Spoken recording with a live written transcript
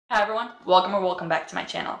Hi everyone, welcome back to my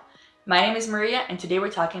channel. My name is Maria and today we're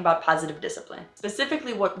talking about positive discipline.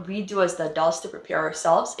 Specifically what we do as the adults to prepare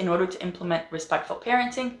ourselves in order to implement respectful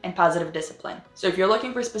parenting and positive discipline. So if you're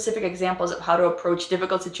looking for specific examples of how to approach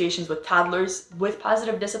difficult situations with toddlers with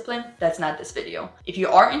positive discipline, that's not this video. If you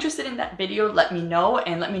are interested in that video, let me know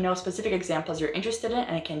and let me know specific examples you're interested in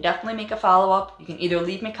and I can definitely make a follow-up. You can either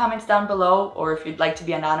leave me comments down below or if you'd like to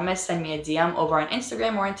be anonymous, send me a DM over on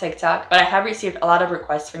Instagram or on TikTok. But I have received a lot of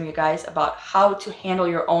requests from you guys about how to handle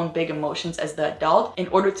your own big emotions as the adult in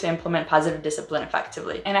order to implement positive discipline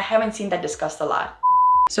effectively. And I haven't seen that discussed a lot.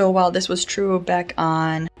 So while this was true back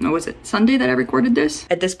on, what was it, Sunday that I recorded this?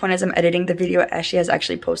 At this point as I'm editing the video, Ashley has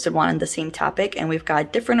actually posted one on the same topic and we've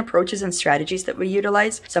got different approaches and strategies that we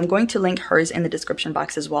utilize. So I'm going to link hers in the description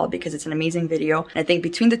box as well because it's an amazing video. And I think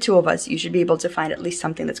between the two of us, you should be able to find at least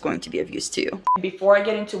something that's going to be of use to you. Before I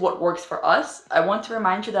get into what works for us, I want to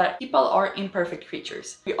remind you that people are imperfect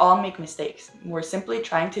creatures. We all make mistakes. We're simply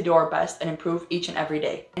trying to do our best and improve each and every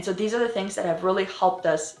day. And so these are the things that have really helped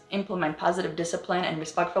us implement positive discipline and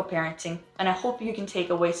respectful parenting, and I hope you can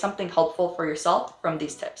take away something helpful for yourself from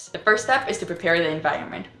these tips. The first step is to prepare the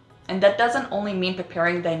environment. And that doesn't only mean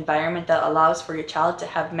preparing the environment that allows for your child to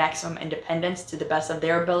have maximum independence to the best of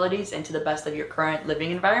their abilities and to the best of your current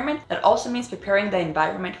living environment. That also means preparing the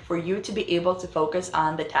environment for you to be able to focus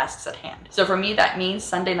on the tasks at hand. So for me, that means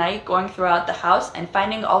Sunday night going throughout the house and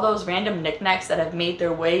finding all those random knickknacks that have made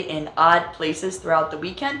their way in odd places throughout the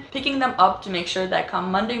weekend, picking them up to make sure that come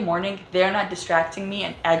Monday morning, they're not distracting me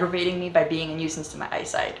and aggravating me by being a nuisance to my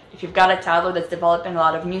eyesight. If you've got a toddler that's developing a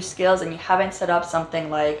lot of new skills and you haven't set up something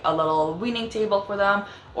like a little weaning table for them,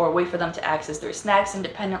 or a way for them to access their snacks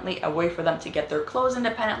independently, a way for them to get their clothes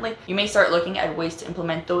independently, you may start looking at ways to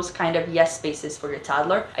implement those kind of yes spaces for your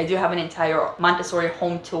toddler. I do have an entire Montessori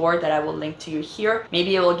home tour that I will link to you here.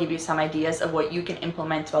 Maybe it will give you some ideas of what you can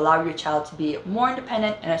implement to allow your child to be more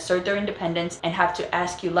independent and assert their independence and have to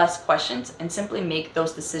ask you less questions and simply make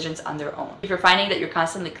those decisions on their own. If you're finding that you're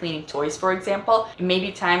constantly cleaning toys, for example, it may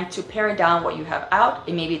be time to pare down what you have out.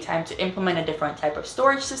 It may be time to implement a different type of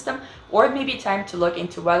storage system, or it may be time to look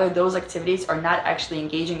into whether those activities are not actually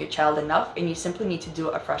engaging your child enough and you simply need to do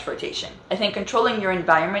a fresh rotation. I think controlling your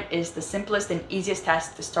environment is the simplest and easiest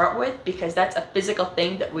task to start with because that's a physical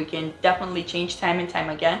thing that we can definitely change time and time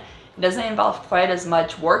again. It doesn't involve quite as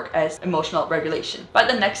much work as emotional regulation. But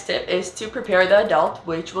the next tip is to prepare the adult,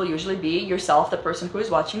 which will usually be yourself, the person who is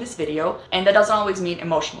watching this video, and that doesn't always mean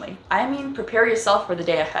emotionally. I mean prepare yourself for the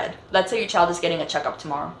day ahead. Let's say your child is getting a checkup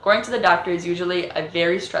tomorrow. Going to the doctor is usually a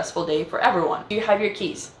very stressful day for everyone. Do you have your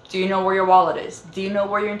keys? Do you know where your wallet is? Do you know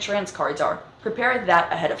where your insurance cards are? Prepare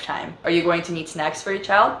that ahead of time. Are you going to need snacks for your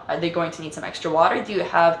child? Are they going to need some extra water? Do you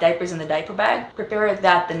have diapers in the diaper bag? Prepare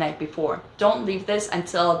that the night before. Don't leave this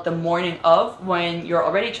until the morning of when you're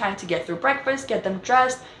already trying to get through breakfast, get them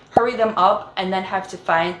dressed, hurry them up, and then have to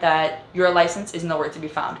find that your license is nowhere to be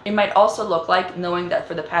found. It might also look like knowing that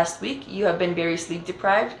for the past week you have been very sleep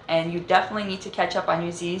deprived and you definitely need to catch up on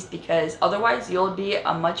your Z's because otherwise you'll be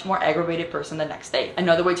a much more aggravated person the next day.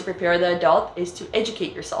 Another way to prepare the adult is to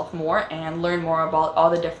educate yourself more and learn more about all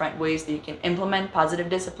the different ways that you can implement positive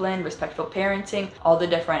discipline, respectful parenting, all the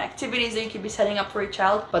different activities that you could be setting up for your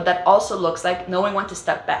child. But that also looks like knowing when to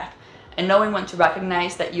step back and knowing when to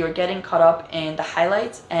recognize that you're getting caught up in the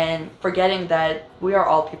highlights and forgetting that we are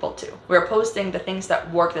all people too. We're posting the things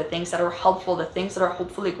that work, the things that are helpful, the things that are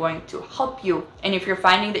hopefully going to help you. And if you're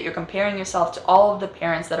finding that you're comparing yourself to all of the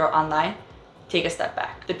parents that are online, take a step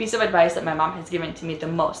back. The piece of advice that my mom has given to me the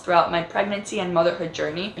most throughout my pregnancy and motherhood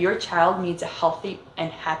journey, your child needs a healthy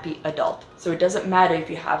and happy adult. So it doesn't matter if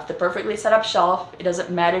you have the perfectly set up shelf, it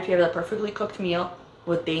doesn't matter if you have the perfectly cooked meal.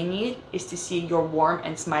 What they need is to see your warm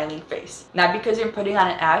and smiling face. Not because you're putting on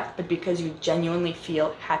an act, but because you genuinely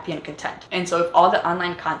feel happy and content. And so if all the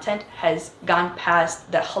online content has gone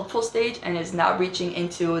past the helpful stage and is now reaching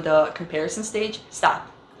into the comparison stage,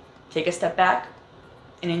 stop. Take a step back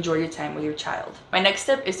and enjoy your time with your child. My next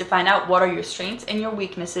tip is to find out what are your strengths and your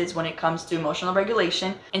weaknesses when it comes to emotional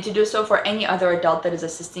regulation, and to do so for any other adult that is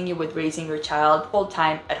assisting you with raising your child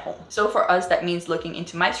full-time at home. So for us, that means looking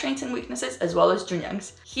into my strengths and weaknesses as well as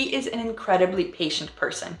Junyoung's. He is an incredibly patient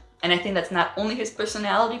person. And I think that's not only his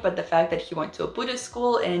personality, but the fact that he went to a Buddhist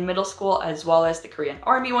school in middle school as well as the Korean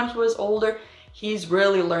army when he was older. He's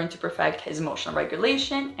really learned to perfect his emotional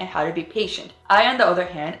regulation and how to be patient. I, on the other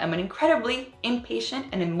hand, am an incredibly impatient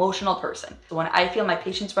and emotional person. So when I feel my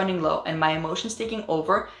patience running low and my emotions taking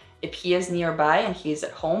over, if he is nearby and he is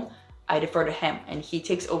at home, I defer to him and he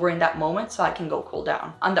takes over in that moment so I can go cool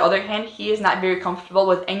down. On the other hand, he is not very comfortable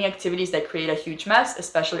with any activities that create a huge mess,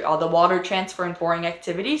 especially all the water transfer and pouring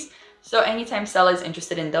activities. So anytime Stella is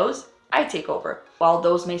interested in those, I take over. While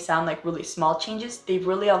those may sound like really small changes, they've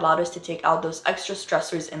really allowed us to take out those extra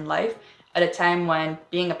stressors in life at a time when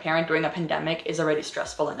being a parent during a pandemic is already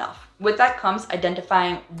stressful enough. With that comes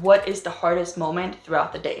identifying what is the hardest moment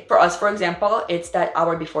throughout the day. For us, for example, it's that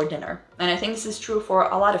hour before dinner. And I think this is true for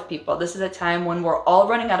a lot of people. This is a time when we're all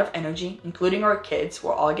running out of energy, including our kids.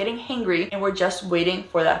 We're all getting hangry and we're just waiting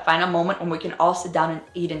for that final moment when we can all sit down and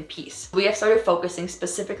eat in peace. We have started focusing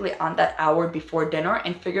specifically on that hour before dinner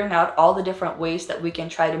and figuring out all the different ways that we can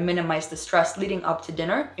try to minimize the stress leading up to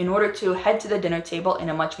dinner in order to head to the dinner table in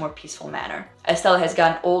a much more peaceful manner. As Stella has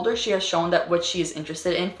gotten older, she has shown that what she is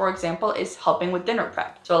interested in, for example, is helping with dinner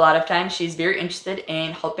prep. So a lot of times she's very interested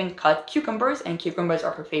in helping cut cucumbers, and cucumbers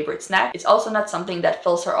are her favorite snack. It's also not something that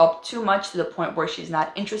fills her up too much to the point where she's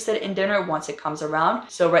not interested in dinner once it comes around.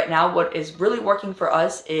 So right now what is really working for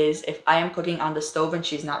us is if I am cooking on the stove and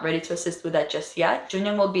she's not ready to assist with that just yet,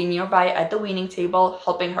 Junyoung will be nearby at the weaning table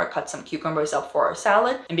helping her cut some cucumbers up for our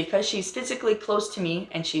salad. And because she's physically close to me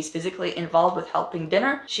and she's physically involved with helping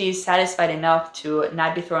dinner, she's satisfied enough to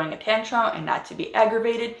not be throwing a tantrum and not to be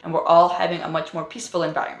aggravated, and we're all having a much more peaceful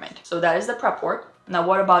environment. So that is the prep work. Now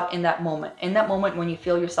what about in that moment? In that moment when you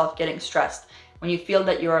feel yourself getting stressed, when you feel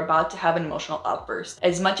that you're about to have an emotional outburst.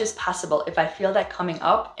 As much as possible, if I feel that coming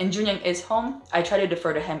up and Junyoung is home, I try to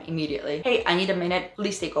defer to him immediately. Hey, I need a minute,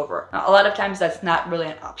 please take over. Now, a lot of times that's not really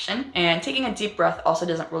an option, and taking a deep breath also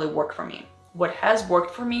doesn't really work for me. What has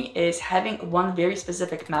worked for me is having one very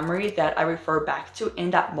specific memory that I refer back to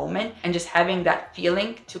in that moment and just having that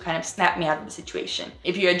feeling to kind of snap me out of the situation.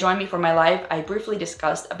 If you had joined me for my live, I briefly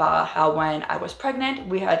discussed about how when I was pregnant,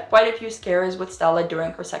 we had quite a few scares with Stella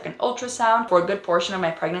during her second ultrasound. For a good portion of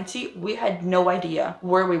my pregnancy, we had no idea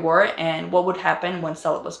where we were and what would happen when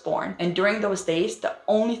Stella was born. And during those days, the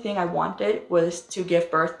only thing I wanted was to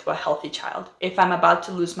give birth to a healthy child. If I'm about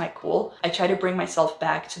to lose my cool, I try to bring myself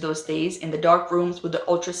back to those days in the dark rooms with the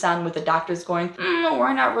ultrasound with the doctors going,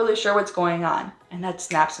 we're not really sure what's going on. And that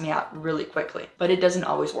snaps me out really quickly. But it doesn't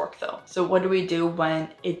always work though. So what do we do when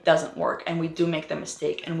it doesn't work and we do make the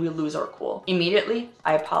mistake and we lose our cool? Immediately,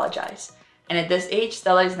 I apologize. And at this age,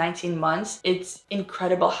 Stella is 19 months. It's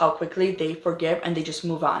incredible how quickly they forgive and they just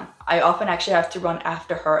move on. I often actually have to run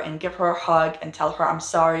after her and give her a hug and tell her I'm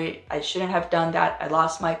sorry, I shouldn't have done that, I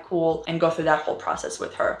lost my cool, and go through that whole process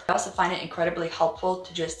with her. I also find it incredibly helpful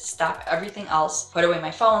to just stop everything else, put away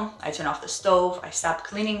my phone, I turn off the stove, I stop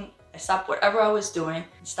cleaning, I stop whatever I was doing,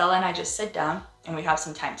 and Stella and I just sit down and we have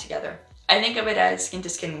some time together. I think of it as skin to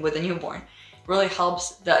skin with a newborn. Really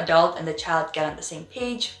helps the adult and the child get on the same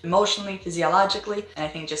page, emotionally, physiologically, and I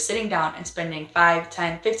think just sitting down and spending 5,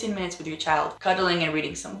 10, 15 minutes with your child, cuddling and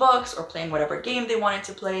reading some books or playing whatever game they wanted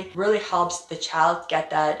to play, really helps the child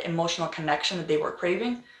get that emotional connection that they were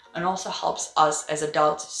craving, and also helps us as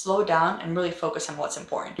adults slow down and really focus on what's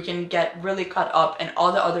important. We can get really caught up in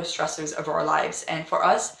all the other stressors of our lives, and for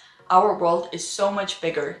us, our world is so much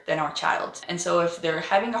bigger than our child. And so if they're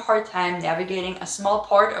having a hard time navigating a small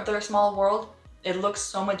part of their small world, it looks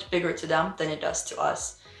so much bigger to them than it does to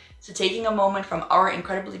us. So taking a moment from our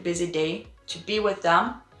incredibly busy day to be with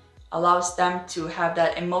them allows them to have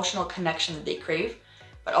that emotional connection that they crave,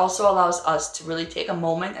 but also allows us to really take a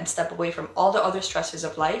moment and step away from all the other stressors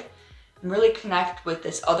of life and really connect with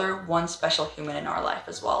this other one special human in our life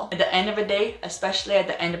as well. At the end of a day, especially at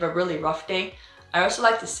the end of a really rough day, I also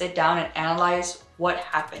like to sit down and analyze what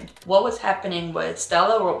happened. What was happening with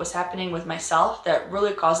Stella or what was happening with myself that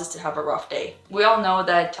really caused us to have a rough day. We all know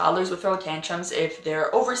that toddlers will throw tantrums if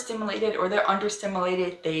they're overstimulated or they're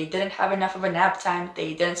understimulated, they didn't have enough of a nap time,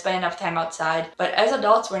 they didn't spend enough time outside. But as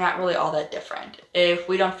adults, we're not really all that different. If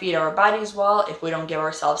we don't feed our bodies well, if we don't give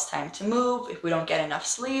ourselves time to move, if we don't get enough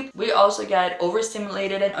sleep, we also get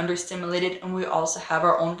overstimulated and understimulated, and we also have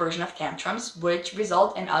our own version of tantrums, which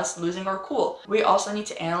result in us losing our cool. We also need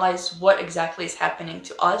to analyze what exactly is happening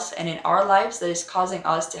to us and in our lives that is causing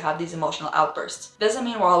us to have these emotional outbursts. Doesn't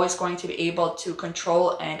mean we're always going to be able to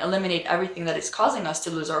control and eliminate everything that is causing us to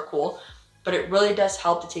lose our cool, but it really does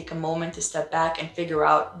help to take a moment to step back and figure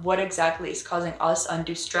out what exactly is causing us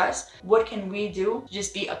undue stress. What can we do to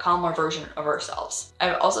just be a calmer version of ourselves?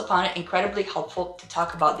 I've also found it incredibly helpful to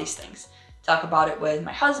talk about these things. Talk about it with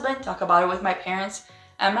my husband, talk about it with my parents.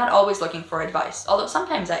 I'm not always looking for advice, although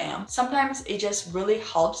sometimes I am. Sometimes it just really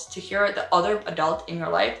helps to hear the other adult in your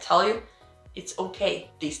life tell you it's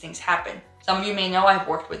okay, these things happen. Some of you may know I've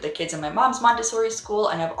worked with the kids in my mom's Montessori school,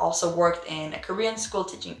 and I've also worked in a Korean school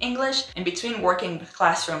teaching English. And between working with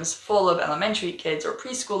classrooms full of elementary kids or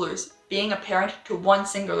preschoolers, being a parent to one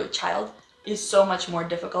singular child is so much more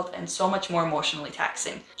difficult and so much more emotionally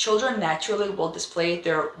taxing. Children naturally will display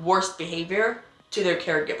their worst behavior to their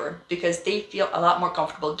caregiver because they feel a lot more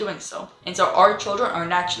comfortable doing so. And so our children are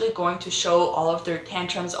naturally going to show all of their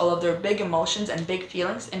tantrums, all of their big emotions and big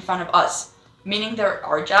feelings in front of us, meaning that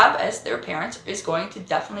our job as their parents is going to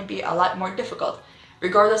definitely be a lot more difficult.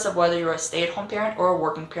 Regardless of whether you're a stay-at-home parent or a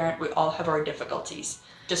working parent, we all have our difficulties.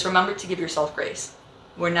 Just remember to give yourself grace.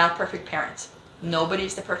 We're not perfect parents.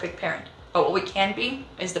 Nobody's the perfect parent. But what we can be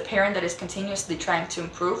is the parent that is continuously trying to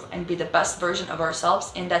improve and be the best version of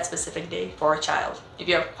ourselves in that specific day for our child. If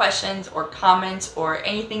you have questions or comments or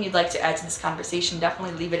anything you'd like to add to this conversation,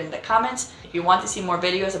 definitely leave it in the comments. If you want to see more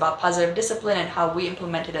videos about positive discipline and how we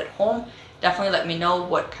implement it at home, definitely let me know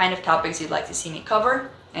what kind of topics you'd like to see me cover.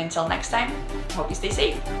 And until next time, I hope you stay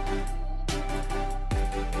safe.